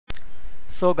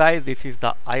So guys, this is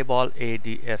the iBall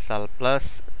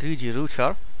ADSL+2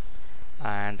 router,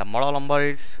 and the model number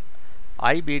is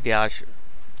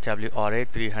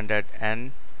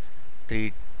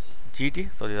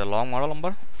IB-WRA300N3GT. So this is a long model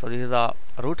number. So this is a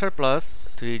router plus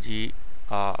 3G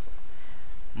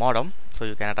modem. So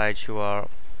you can attach your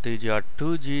 3G or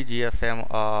 2G GSM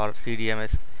or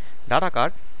CDMS data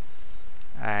card,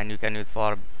 and you can use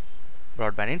for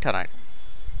broadband internet.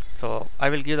 So I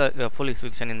will give the full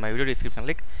explanation in my video description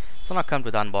link. So now come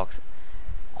to the unbox.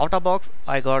 Out of box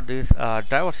I got this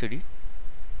driver CD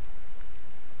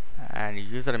and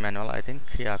user manual, I think,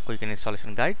 yeah, quick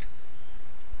installation guide,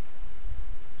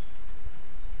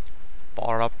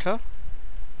 power adapter,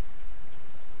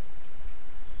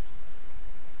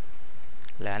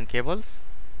 LAN cables,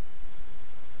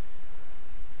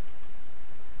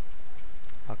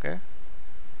 okay,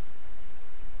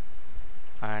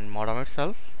 and modem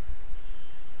itself,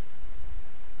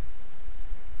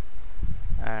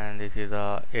 and this is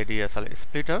a ADSL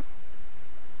splitter,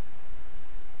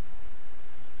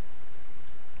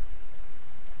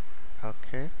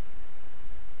 okay,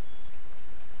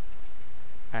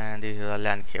 and this is a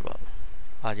LAN cable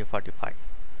RJ45.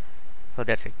 So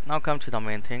that's it. Now come to the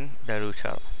main thing, the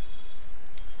router.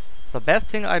 So best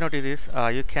thing I noticed is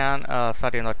you can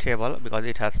set in the table because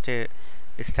it has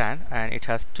stand and it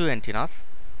has two antennas,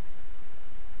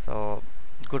 so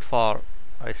good for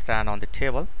a stand on the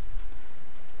table.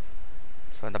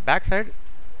 So in the back side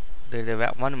there is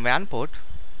a one WAN port,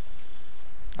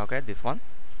 okay, this one,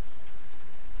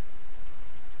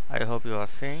 I hope you are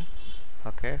seeing,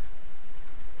 okay,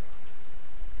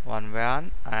 one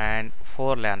WAN and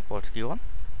 4 LAN ports given,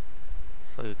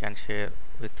 so you can share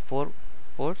with 4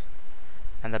 ports.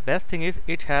 And the best thing is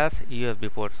it has USB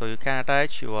port, so you can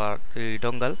attach your 3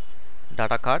 dongle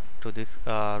data card to this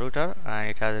router, and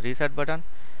it has a reset button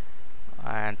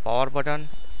and power button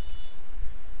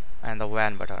and the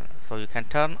WAN button, so you can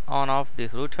turn on off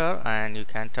this router and you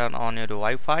can turn on your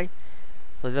Wi-Fi.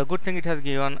 So it's a good thing it has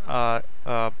given a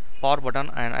power button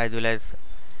and as well as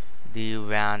the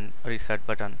WAN reset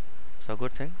button, so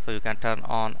good thing. So you can turn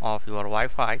on off your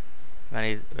Wi-Fi when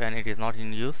it is not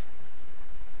in use.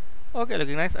 Okay,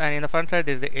 looking nice. And in the front side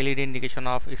there is the LED indication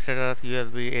of status,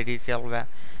 USB, ADSL,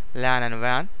 LAN and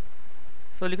WAN.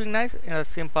 So looking nice in a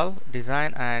simple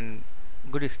design and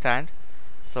good stand.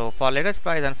 So for latest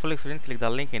price and full experience, click the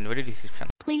link in video description.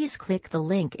 Please click the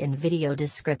link in video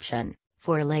description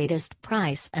for latest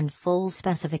price and full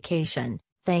specification.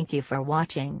 Thank you for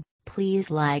watching.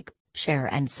 Please like, share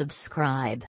and subscribe.